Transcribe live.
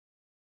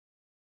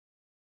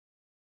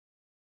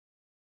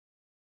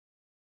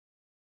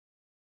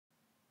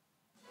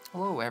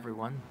Hello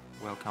everyone,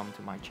 welcome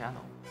to my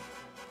channel.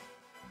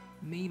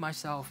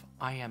 Myself,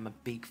 I am a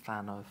big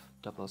fan of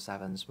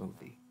 007's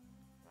movie.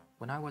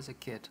 When I was a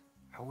kid,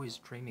 I was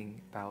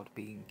dreaming about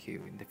being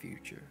Q in the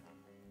future.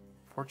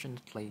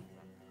 Fortunately,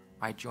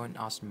 I joined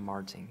Aston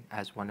Martin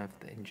as one of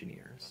the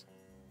engineers.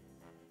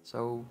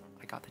 So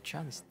I got the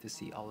chance to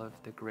see all of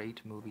the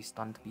great movie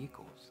stunt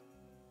vehicles.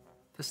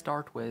 To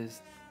start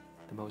with,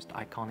 the most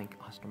iconic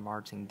Aston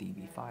Martin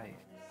DB5.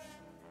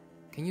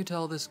 Can you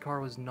tell this car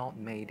was not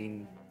made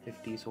in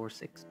 50s or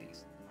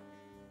 60s?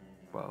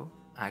 Well,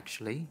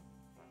 actually,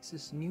 this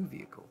is a new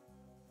vehicle.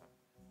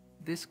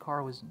 This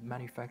car was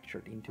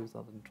manufactured in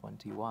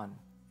 2021.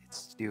 It's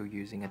still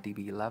using a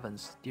DB11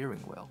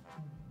 steering wheel.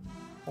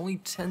 Only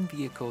 10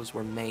 vehicles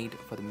were made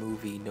for the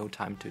movie No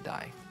Time to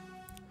Die.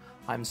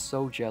 I'm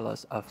so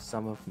jealous of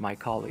some of my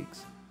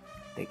colleagues.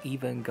 They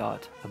even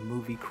got a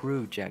movie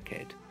crew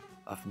jacket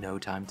of No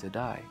Time to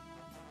Die.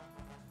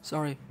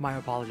 Sorry, my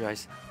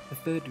apologies. The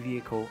third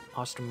vehicle,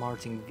 Aston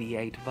Martin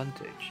V8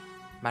 Vantage,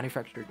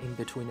 manufactured in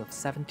between of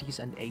 70s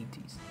and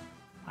 80s.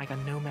 I got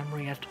no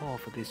memory at all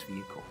for this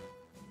vehicle,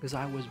 because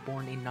I was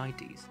born in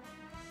 90s.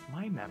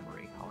 My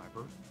memory,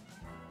 however,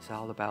 is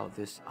all about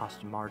this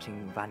Aston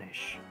Martin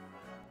Vanish.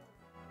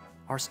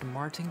 Aston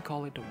Martin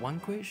call it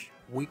Vanquish,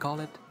 we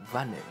call it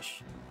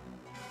Vanish.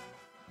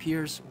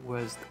 Pierce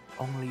was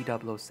the only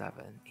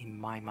 007 in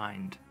my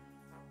mind.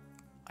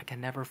 I can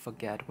never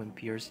forget when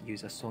Pierce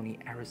used a Sony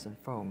Ericsson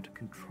phone to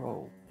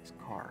control his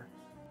car.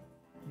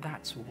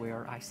 That's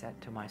where I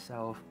said to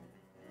myself,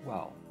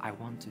 well, I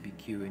want to be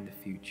Q in the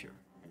future.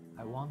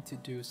 I want to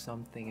do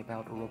something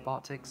about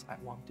robotics, I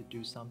want to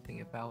do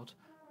something about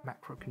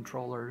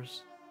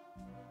microcontrollers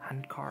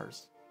and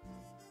cars.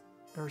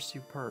 They're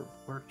superb.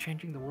 We're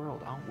changing the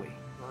world, aren't we?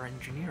 We're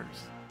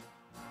engineers.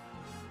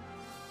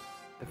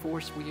 The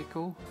fourth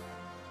vehicle,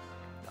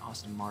 the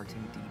Aston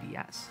Martin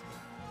DBS.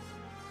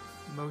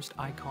 Most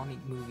iconic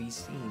movie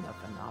scene of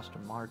an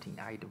Aston Martin,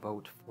 I'd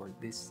vote for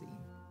this scene.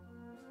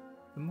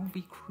 The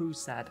movie crew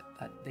said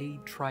that they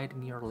tried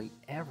nearly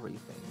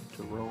everything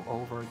to roll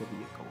over the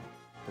vehicle,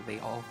 but they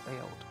all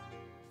failed.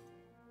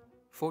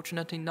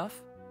 Fortunate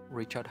enough,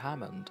 Richard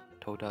Hammond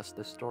told us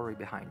the story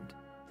behind.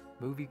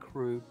 Movie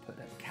crew put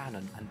a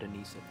cannon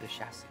underneath of the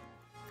chassis.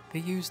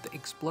 They used the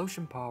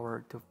explosion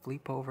power to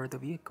flip over the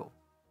vehicle.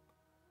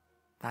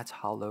 That's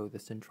how low the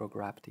central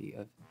gravity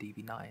of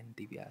DB9 and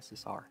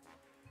DBSs are.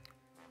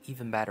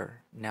 Even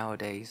better,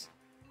 nowadays,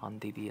 on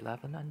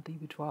DB11 and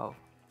DB12,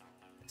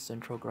 the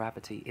central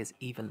gravity is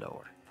even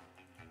lower,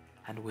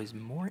 and with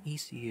more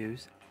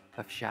ECUs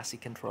of chassis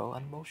control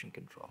and motion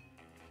control.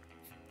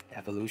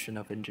 Evolution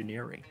of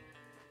engineering.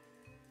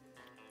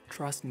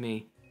 Trust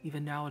me,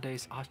 even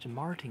nowadays Aston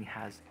Martin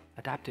has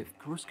adaptive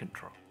cruise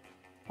control.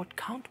 What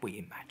can't we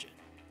imagine?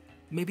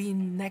 Maybe in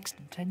the next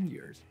 10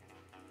 years,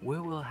 we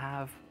will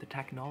have the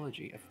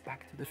technology of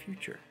Back to the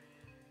Future.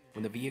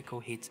 When the vehicle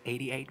hits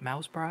 88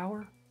 miles per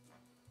hour,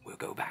 we'll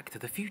go back to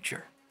the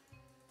future.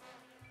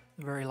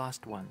 The very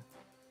last one.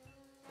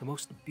 The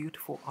most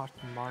beautiful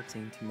Aston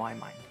Martin to my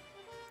mind.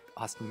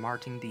 The Aston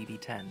Martin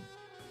DB10.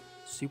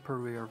 Super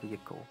rare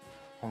vehicle.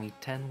 Only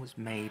 10 was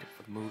made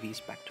for the movie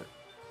Spectre.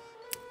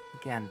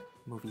 Again,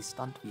 movie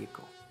stunt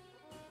vehicle.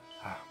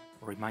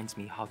 Reminds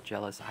me how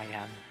jealous I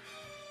am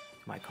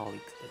to my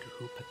colleagues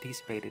who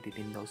participated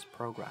in those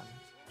programs.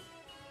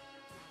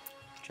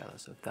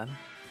 Jealous of them.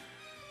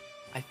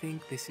 I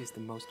think this is the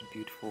most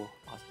beautiful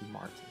Aston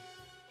Martin.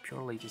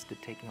 Purely just to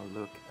taking a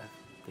look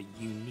at the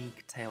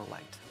unique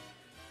taillight.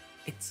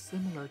 It's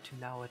similar to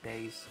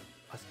nowadays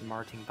Aston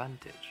Martin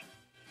Vantage,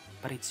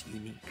 but it's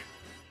unique.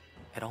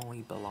 It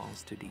only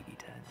belongs to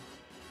DB10.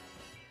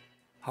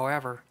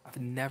 However, I've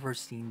never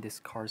seen this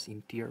car's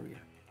interior.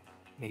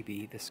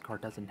 Maybe this car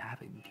doesn't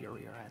have an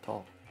interior at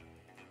all.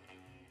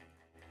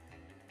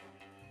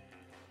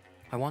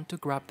 I want to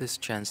grab this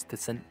chance to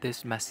send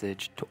this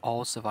message to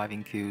all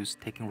surviving Qs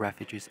taking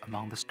refuges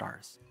among the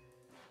stars.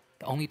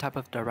 The only type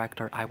of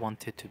director I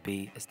wanted to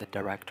be is the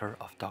director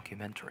of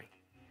documentary.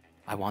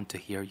 I want to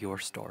hear your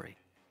story.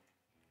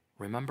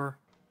 Remember,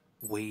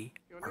 we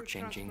are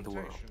changing the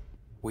world.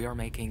 We are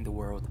making the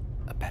world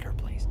a better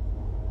place.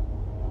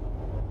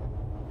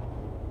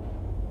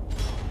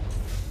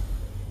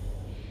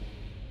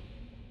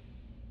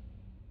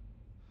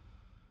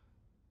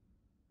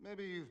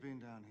 Maybe you've been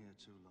down here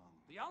too long.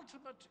 The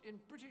ultimate in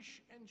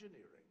British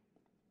engineering.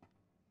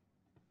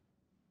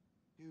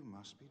 You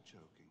must be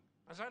joking.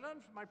 As I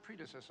learned from my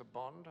predecessor,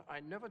 Bond,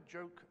 I never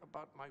joke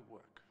about my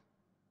work.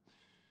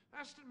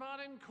 Aston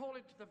Martin call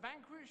it the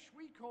Vanquish,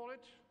 we call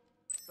it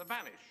the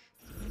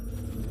Vanish.